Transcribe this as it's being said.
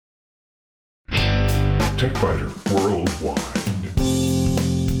TechBiter Worldwide.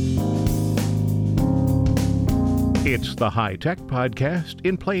 It's the High Tech Podcast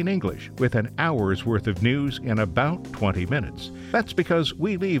in plain English with an hour's worth of news in about 20 minutes. That's because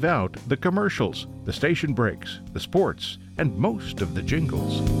we leave out the commercials, the station breaks, the sports, and most of the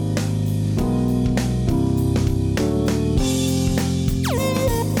jingles.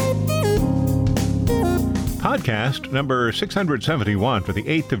 Podcast number 671 for the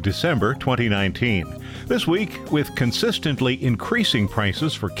 8th of December, 2019. This week, with consistently increasing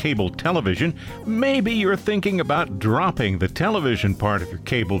prices for cable television, maybe you're thinking about dropping the television part of your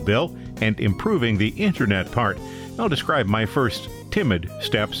cable bill and improving the internet part. I'll describe my first timid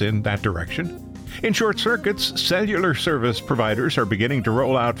steps in that direction. In short circuits, cellular service providers are beginning to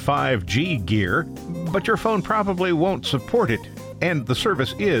roll out 5G gear, but your phone probably won't support it, and the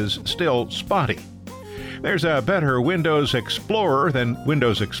service is still spotty. There's a better Windows Explorer than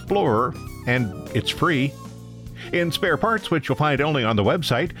Windows Explorer, and it's free. In spare parts, which you'll find only on the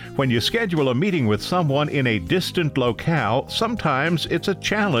website, when you schedule a meeting with someone in a distant locale, sometimes it's a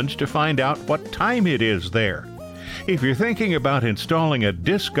challenge to find out what time it is there. If you're thinking about installing a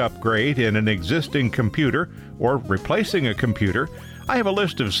disk upgrade in an existing computer or replacing a computer, I have a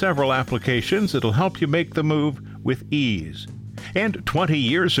list of several applications that'll help you make the move with ease. And 20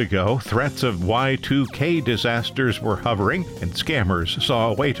 years ago, threats of Y2K disasters were hovering, and scammers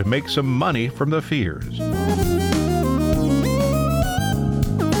saw a way to make some money from the fears.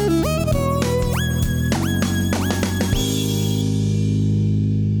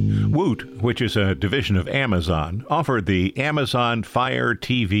 Woot, which is a division of Amazon, offered the Amazon Fire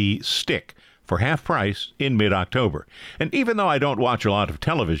TV Stick for half price in mid-October. And even though I don't watch a lot of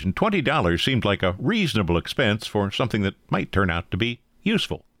television, $20 seemed like a reasonable expense for something that might turn out to be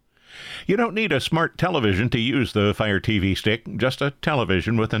useful. You don't need a smart television to use the Fire TV Stick, just a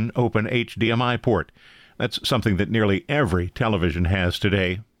television with an open HDMI port. That's something that nearly every television has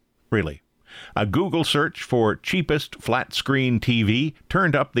today, really. A Google search for cheapest flat-screen TV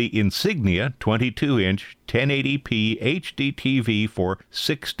turned up the Insignia 22-inch 1080p HD TV for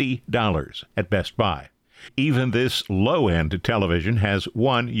 $60 at Best Buy. Even this low-end television has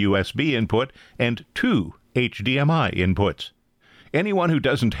one USB input and two HDMI inputs. Anyone who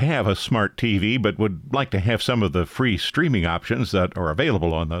doesn't have a smart TV but would like to have some of the free streaming options that are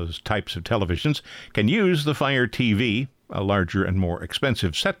available on those types of televisions can use the Fire TV, a larger and more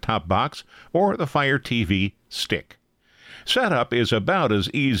expensive set-top box, or the Fire TV Stick. Setup is about as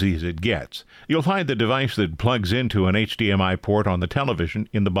easy as it gets. You'll find the device that plugs into an HDMI port on the television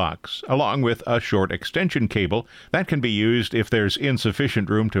in the box, along with a short extension cable that can be used if there's insufficient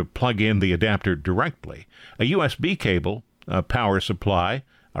room to plug in the adapter directly, a USB cable, a power supply,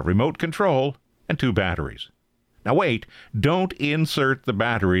 a remote control, and two batteries. Now wait, don't insert the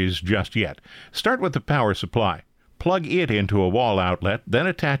batteries just yet. Start with the power supply. Plug it into a wall outlet, then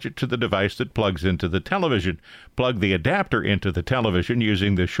attach it to the device that plugs into the television. Plug the adapter into the television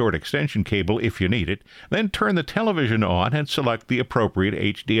using the short extension cable if you need it, then turn the television on and select the appropriate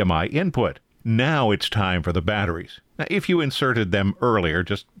HDMI input. Now it's time for the batteries. Now, if you inserted them earlier,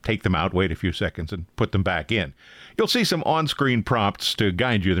 just take them out, wait a few seconds, and put them back in. You'll see some on-screen prompts to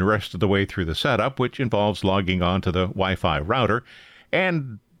guide you the rest of the way through the setup, which involves logging on to the Wi-Fi router.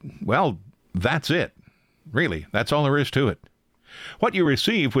 And, well, that's it. Really, that's all there is to it. What you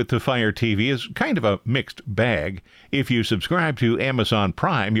receive with the Fire TV is kind of a mixed bag. If you subscribe to Amazon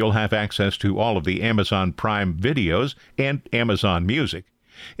Prime, you'll have access to all of the Amazon Prime videos and Amazon Music.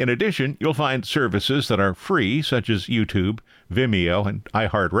 In addition, you'll find services that are free, such as YouTube, Vimeo, and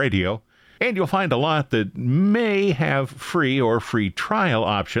iHeartRadio. And you'll find a lot that may have free or free trial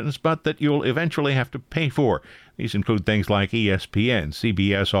options, but that you'll eventually have to pay for. These include things like ESPN,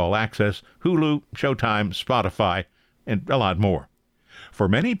 CBS All Access, Hulu, Showtime, Spotify, and a lot more. For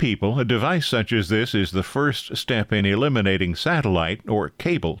many people, a device such as this is the first step in eliminating satellite or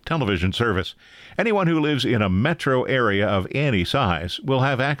cable television service. Anyone who lives in a metro area of any size will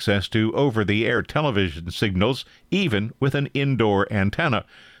have access to over-the-air television signals, even with an indoor antenna.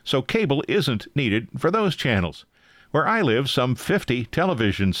 So cable isn't needed for those channels. Where I live, some 50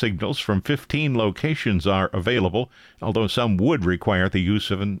 television signals from 15 locations are available, although some would require the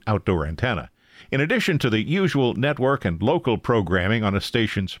use of an outdoor antenna. In addition to the usual network and local programming on a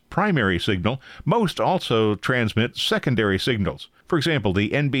station's primary signal, most also transmit secondary signals. For example, the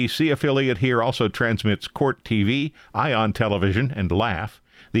NBC affiliate here also transmits Court TV, Ion Television, and Laugh.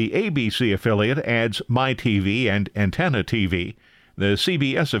 The ABC affiliate adds MyTV and Antenna TV. The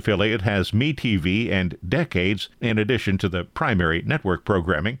CBS affiliate has MeTV and Decades in addition to the primary network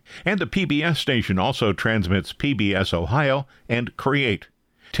programming, and the PBS station also transmits PBS Ohio and Create.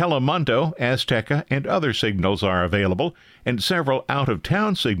 Telemundo, Azteca, and other signals are available, and several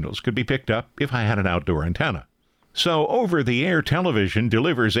out-of-town signals could be picked up if I had an outdoor antenna. So over-the-air television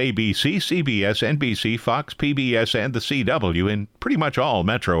delivers ABC, CBS, NBC, Fox, PBS, and the CW in pretty much all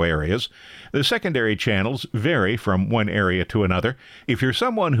metro areas. The secondary channels vary from one area to another. If you're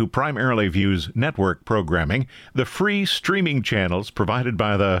someone who primarily views network programming, the free streaming channels provided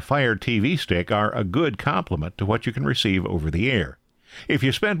by the Fire TV Stick are a good complement to what you can receive over the air. If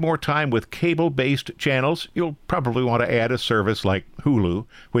you spend more time with cable-based channels, you'll probably want to add a service like Hulu,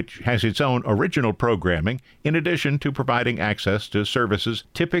 which has its own original programming, in addition to providing access to services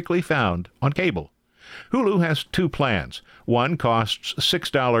typically found on cable. Hulu has two plans. One costs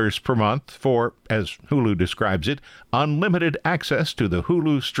 $6 per month for, as Hulu describes it, unlimited access to the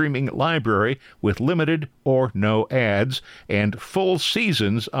Hulu streaming library with limited or no ads and full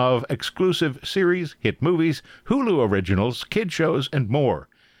seasons of exclusive series, hit movies, Hulu originals, kid shows, and more.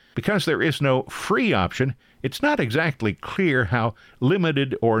 Because there is no free option, it's not exactly clear how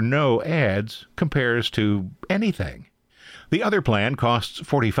limited or no ads compares to anything. The other plan costs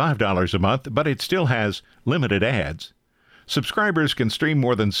 $45 a month, but it still has limited ads. Subscribers can stream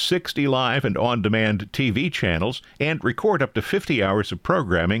more than 60 live and on-demand TV channels and record up to 50 hours of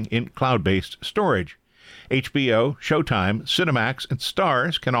programming in cloud-based storage. HBO, Showtime, Cinemax, and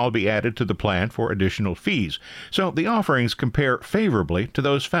Starz can all be added to the plan for additional fees, so the offerings compare favorably to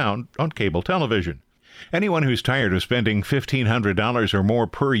those found on cable television. Anyone who's tired of spending $1,500 or more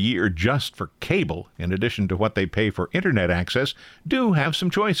per year just for cable, in addition to what they pay for internet access, do have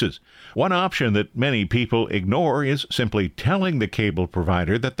some choices. One option that many people ignore is simply telling the cable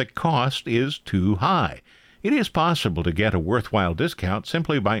provider that the cost is too high. It is possible to get a worthwhile discount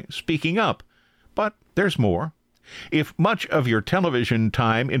simply by speaking up. But there's more. If much of your television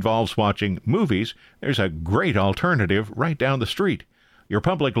time involves watching movies, there's a great alternative right down the street. Your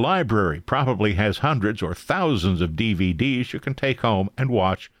public library probably has hundreds or thousands of DVDs you can take home and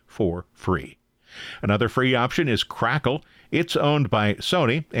watch for free. Another free option is Crackle. It's owned by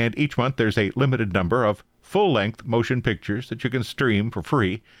Sony, and each month there's a limited number of full-length motion pictures that you can stream for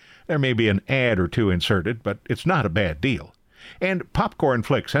free. There may be an ad or two inserted, but it's not a bad deal. And Popcorn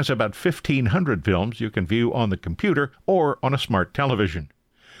Flicks has about 1,500 films you can view on the computer or on a smart television.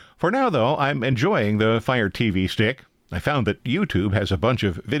 For now, though, I'm enjoying the Fire TV Stick. I found that YouTube has a bunch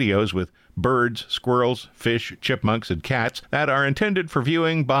of videos with birds, squirrels, fish, chipmunks, and cats that are intended for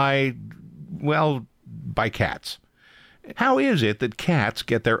viewing by cats. How is it that cats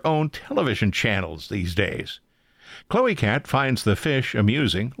get their own television channels these days? Chloe Cat finds the fish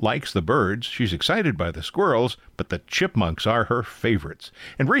amusing, likes the birds, she's excited by the squirrels, but the chipmunks are her favorites.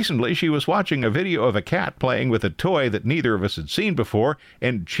 And recently she was watching a video of a cat playing with a toy that neither of us had seen before,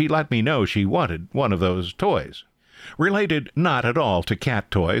 and she let me know she wanted one of those toys. Related not at all to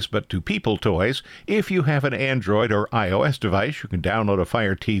cat toys, but to people toys, if you have an Android or iOS device, you can download a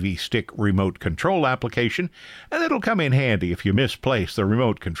Fire TV Stick remote control application, and it'll come in handy if you misplace the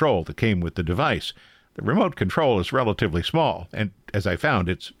remote control that came with the device. The remote control is relatively small, and as I found,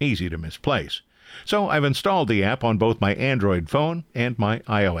 it's easy to misplace. So I've installed the app on both my Android phone and my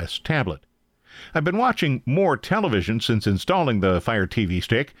iOS tablet. I've been watching more television since installing the Fire TV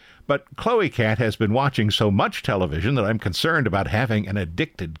Stick, but Chloe Cat has been watching so much television that I'm concerned about having an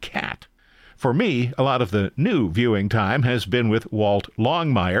addicted cat. For me, a lot of the new viewing time has been with Walt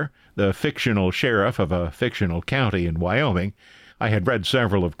Longmire, the fictional sheriff of a fictional county in Wyoming. I had read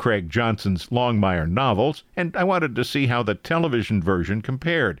several of Craig Johnson's Longmire novels, and I wanted to see how the television version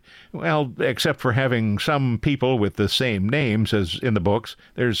compared. Well, except for having some people with the same names as in the books,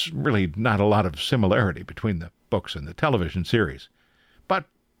 there's really not a lot of similarity between the books and the television series. But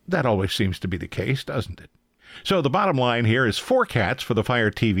that always seems to be the case, doesn't it? So the bottom line here is 4 cats for the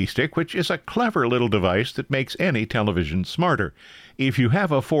Fire TV Stick, which is a clever little device that makes any television smarter. If you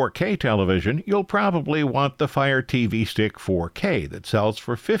have a 4K television, you'll probably want the Fire TV Stick 4K that sells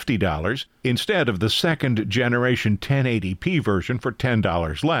for $50 instead of the second generation 1080p version for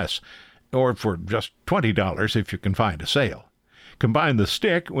 $10 less, or for just $20 if you can find a sale. Combine the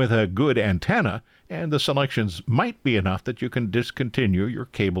stick with a good antenna, and the selections might be enough that you can discontinue your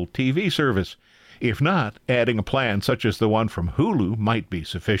cable TV service. If not, adding a plan such as the one from Hulu might be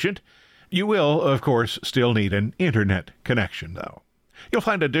sufficient. You will, of course, still need an internet connection, though. You'll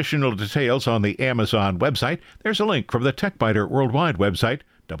find additional details on the Amazon website. There's a link from the TechBiter Worldwide website,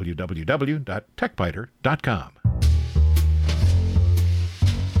 www.techbiter.com.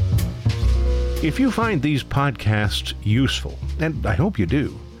 If you find these podcasts useful, and I hope you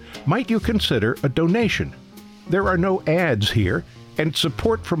do, might you consider a donation? There are no ads here, and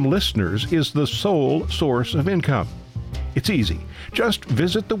support from listeners is the sole source of income. It's easy. Just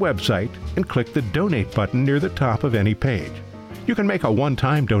visit the website and click the donate button near the top of any page. You can make a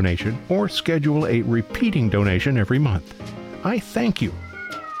one-time donation or schedule a repeating donation every month. I thank you.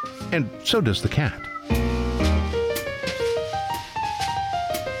 And so does the cat.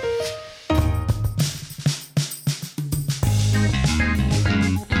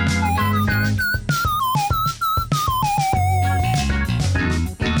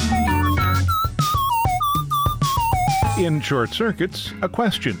 In Short Circuits, a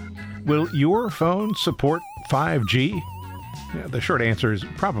question. Will your phone support 5G? The short answer is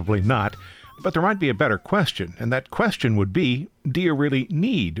probably not, but there might be a better question, and that question would be, do you really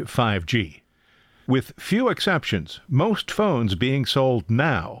need 5G? With few exceptions, most phones being sold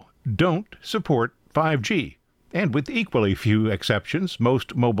now don't support 5G. And with equally few exceptions,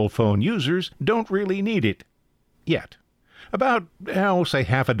 most mobile phone users don't really need it. Yet. About, say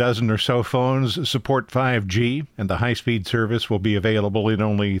half a dozen or so phones support 5G, and the high-speed service will be available in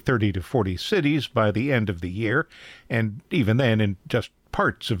only 30 to 40 cities by the end of the year, and even then in just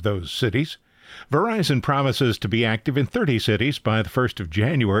parts of those cities. Verizon promises to be active in 30 cities by the 1st of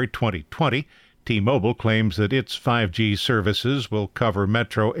January 2020. T-Mobile claims that its 5G services will cover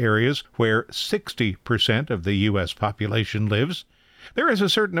metro areas where 60% of the U.S. population lives. There is a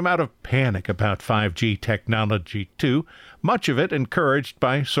certain amount of panic about 5G technology, too, much of it encouraged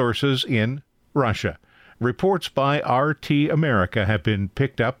by sources in Russia. Reports by RT America have been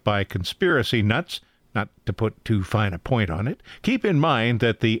picked up by conspiracy nuts, not to put too fine a point on it. Keep in mind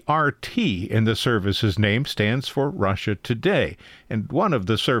that the RT in the service's name stands for Russia Today, and one of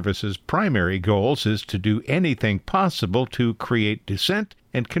the service's primary goals is to do anything possible to create dissent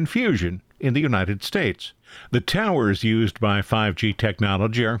and confusion in the United States. The towers used by 5G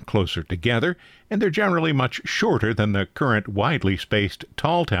technology are closer together, and they're generally much shorter than the current widely spaced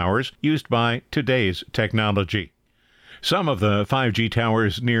tall towers used by today's technology. Some of the 5G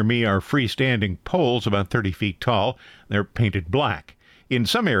towers near me are freestanding poles about 30 feet tall. They're painted black. In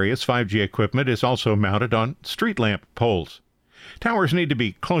some areas, 5G equipment is also mounted on street lamp poles. Towers need to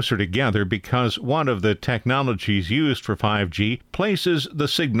be closer together because one of the technologies used for 5G places the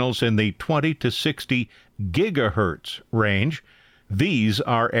signals in the 20 to 60 gigahertz range. These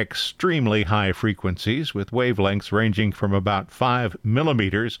are extremely high frequencies with wavelengths ranging from about 5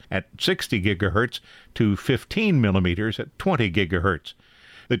 millimeters at 60 gigahertz to 15 millimeters at 20 gigahertz.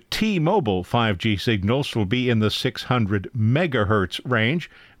 The T-Mobile 5G signals will be in the 600 megahertz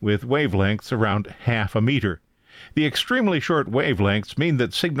range with wavelengths around half a meter. The extremely short wavelengths mean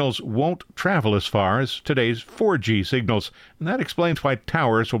that signals won't travel as far as today's 4G signals, and that explains why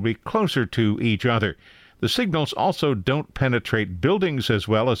towers will be closer to each other. The signals also don't penetrate buildings as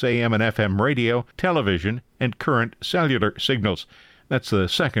well as AM and FM radio, television, and current cellular signals. That's the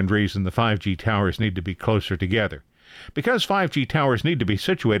second reason the 5G towers need to be closer together. Because 5G towers need to be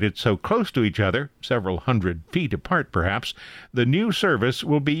situated so close to each other, several hundred feet apart perhaps, the new service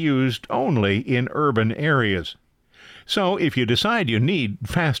will be used only in urban areas. So if you decide you need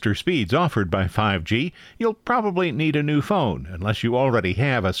faster speeds offered by 5G, you'll probably need a new phone, unless you already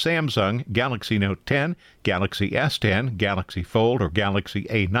have a Samsung Galaxy Note 10, Galaxy S10, Galaxy Fold, or Galaxy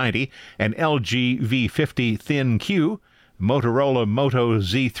A90, an LG V50 Thin Q, Motorola Moto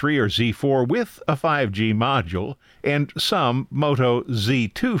Z3 or Z4 with a 5G module, and some Moto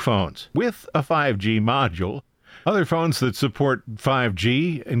Z2 phones with a 5G module. Other phones that support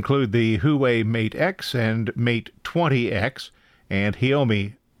 5G include the Huawei Mate X and Mate 20X and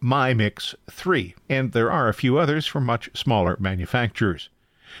Xiaomi Mi Mix 3, and there are a few others from much smaller manufacturers.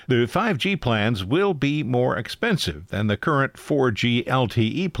 The 5G plans will be more expensive than the current 4G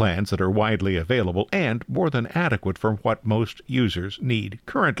LTE plans that are widely available and more than adequate for what most users need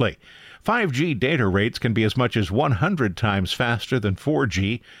currently. 5G data rates can be as much as 100 times faster than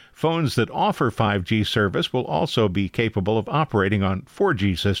 4G. Phones that offer 5G service will also be capable of operating on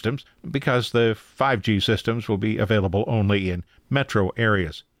 4G systems because the 5G systems will be available only in metro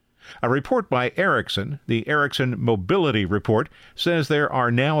areas. A report by Ericsson, the Ericsson Mobility Report, says there are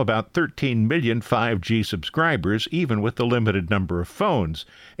now about 13 million 5G subscribers, even with the limited number of phones,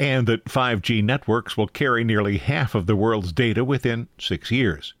 and that 5G networks will carry nearly half of the world's data within 6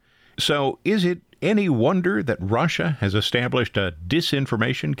 years. So is it any wonder that Russia has established a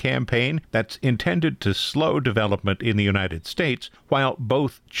disinformation campaign that's intended to slow development in the United States, while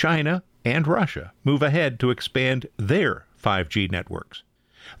both China and Russia move ahead to expand their 5G networks?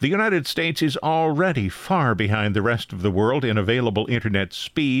 The United States is already far behind the rest of the world in available internet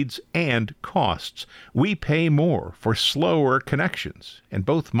speeds and costs. We pay more for slower connections, and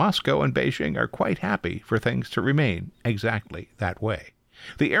both Moscow and Beijing are quite happy for things to remain exactly that way.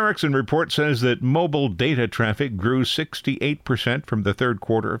 The Ericsson report says that mobile data traffic grew 68% from the third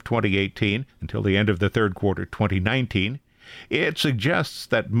quarter of 2018 until the end of the third quarter 2019. It suggests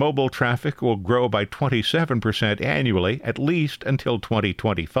that mobile traffic will grow by 27% annually, at least until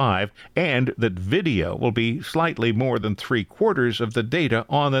 2025, and that video will be slightly more than three-quarters of the data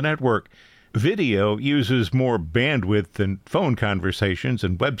on the network. Video uses more bandwidth than phone conversations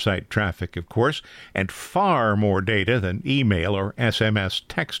and website traffic, of course, and far more data than email or SMS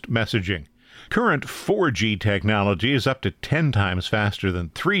text messaging. Current 4G technology is up to 10 times faster than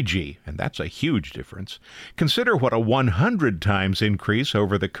 3G, and that's a huge difference. Consider what a 100 times increase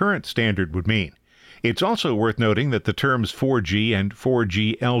over the current standard would mean. It's also worth noting that the terms 4G and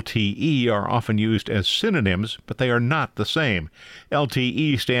 4G LTE are often used as synonyms, but they are not the same.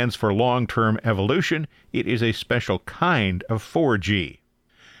 LTE stands for long-term evolution. It is a special kind of 4G.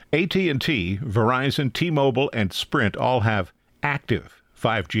 AT&T, Verizon, T-Mobile, and Sprint all have active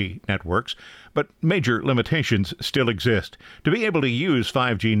 5G networks, but major limitations still exist. To be able to use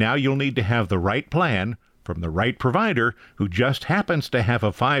 5G now, you'll need to have the right plan from the right provider who just happens to have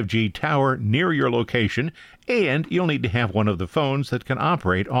a 5G tower near your location, and you'll need to have one of the phones that can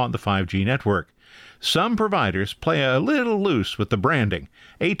operate on the 5G network. Some providers play a little loose with the branding.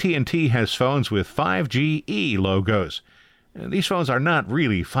 AT&T has phones with 5GE logos. These phones are not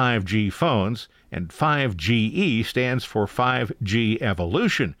really 5G phones, and 5GE stands for 5G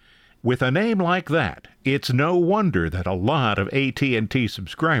Evolution. With a name like that, it's no wonder that a lot of AT&T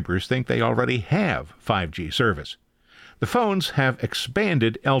subscribers think they already have 5G service. The phones have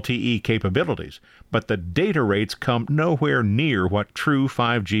expanded LTE capabilities, but the data rates come nowhere near what true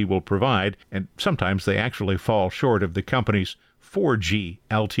 5G will provide, and sometimes they actually fall short of the company's 4G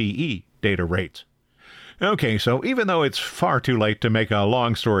LTE data rates. Okay, so even though it's far too late to make a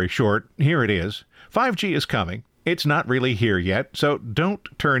long story short, here it is. 5G is coming. It's not really here yet, so don't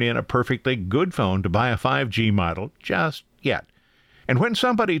turn in a perfectly good phone to buy a 5G model just yet. And when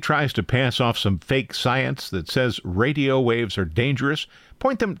somebody tries to pass off some fake science that says radio waves are dangerous,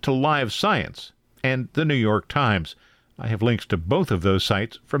 point them to Live Science and the New York Times. I have links to both of those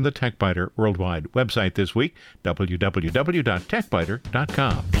sites from the TechBiter Worldwide website this week,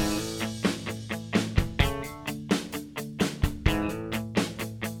 www.techbiter.com.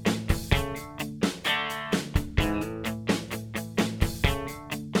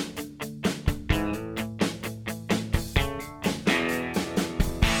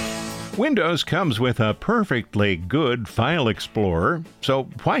 Windows comes with a perfectly good File Explorer, so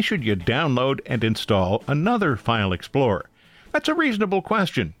why should you download and install another File Explorer? That's a reasonable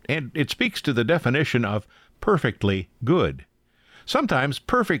question, and it speaks to the definition of perfectly good. Sometimes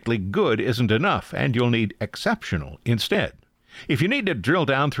perfectly good isn't enough, and you'll need exceptional instead. If you need to drill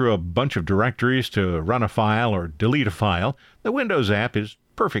down through a bunch of directories to run a file or delete a file, the Windows app is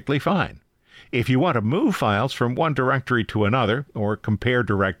perfectly fine. If you want to move files from one directory to another, or compare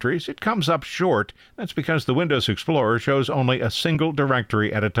directories, it comes up short. That's because the Windows Explorer shows only a single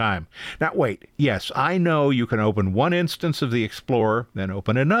directory at a time. Now wait, yes, I know you can open one instance of the Explorer, then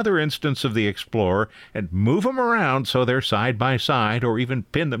open another instance of the Explorer, and move them around so they're side by side, or even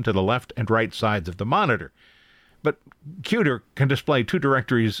pin them to the left and right sides of the monitor. But Qt can display two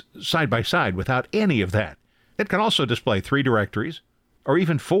directories side by side without any of that. It can also display three directories, or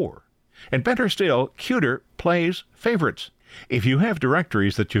even four. And better still, Qt plays favorites. If you have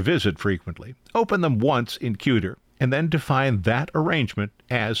directories that you visit frequently, open them once in Qt and then define that arrangement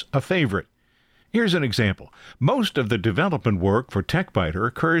as a favorite. Here's an example. Most of the development work for TechBiter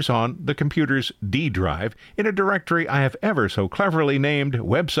occurs on the computer's D drive in a directory I have ever so cleverly named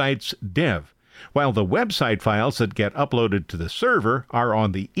Websites Dev, while the website files that get uploaded to the server are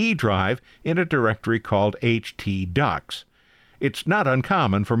on the E drive in a directory called htdocs. It's not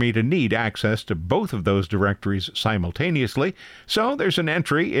uncommon for me to need access to both of those directories simultaneously, so there's an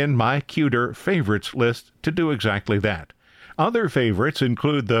entry in my Qt favorites list to do exactly that. Other favorites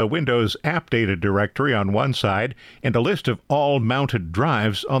include the Windows App Data directory on one side and a list of all mounted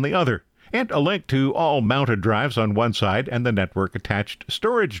drives on the other, and a link to all mounted drives on one side and the network-attached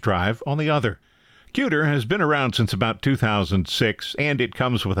storage drive on the other. Qt has been around since about 2006, and it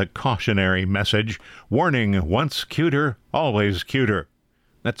comes with a cautionary message, warning, once Qt, always Qt.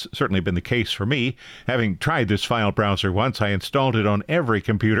 That's certainly been the case for me. Having tried this file browser once, I installed it on every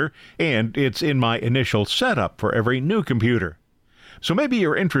computer, and it's in my initial setup for every new computer. So maybe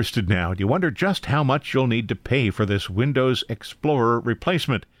you're interested now, and you wonder just how much you'll need to pay for this Windows Explorer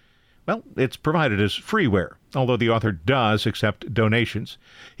replacement. Well, it's provided as freeware, although the author does accept donations.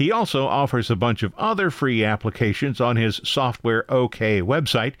 He also offers a bunch of other free applications on his Software OK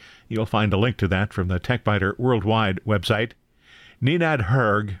website. You'll find a link to that from the TechBiter Worldwide website. Ninad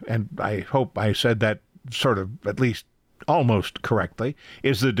Herg, and I hope I said that sort of at least almost correctly,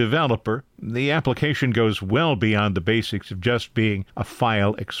 is the developer. The application goes well beyond the basics of just being a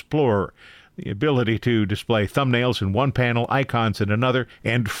file explorer. The ability to display thumbnails in one panel, icons in another,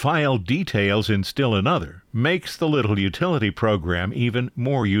 and file details in still another makes the little utility program even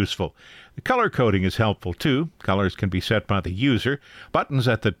more useful. The color coding is helpful too. Colors can be set by the user. Buttons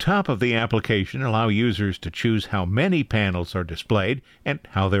at the top of the application allow users to choose how many panels are displayed and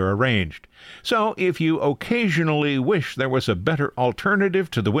how they're arranged. So if you occasionally wish there was a better alternative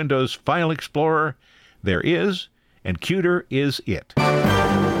to the Windows File Explorer, there is, and Cuter is it.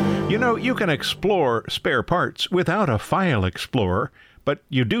 You know, you can explore spare parts without a file explorer, but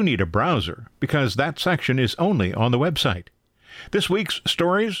you do need a browser because that section is only on the website. This week's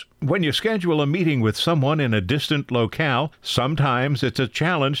stories: when you schedule a meeting with someone in a distant locale, sometimes it's a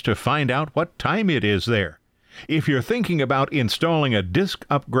challenge to find out what time it is there. If you're thinking about installing a disk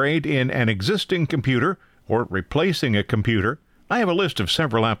upgrade in an existing computer or replacing a computer, I have a list of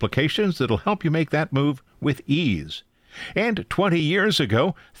several applications that'll help you make that move with ease. And 20 years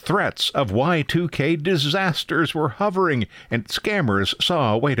ago, threats of Y2K disasters were hovering, and scammers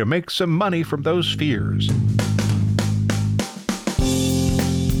saw a way to make some money from those fears.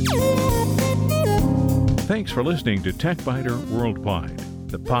 Thanks for listening to TechBiter Worldwide,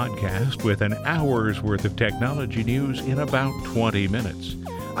 the podcast with an hour's worth of technology news in about 20 minutes.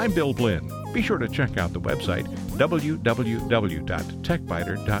 I'm Bill Blinn. Be sure to check out the website,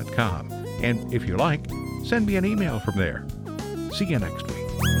 www.techbiter.com. And if you like, send me an email from there. See you next week.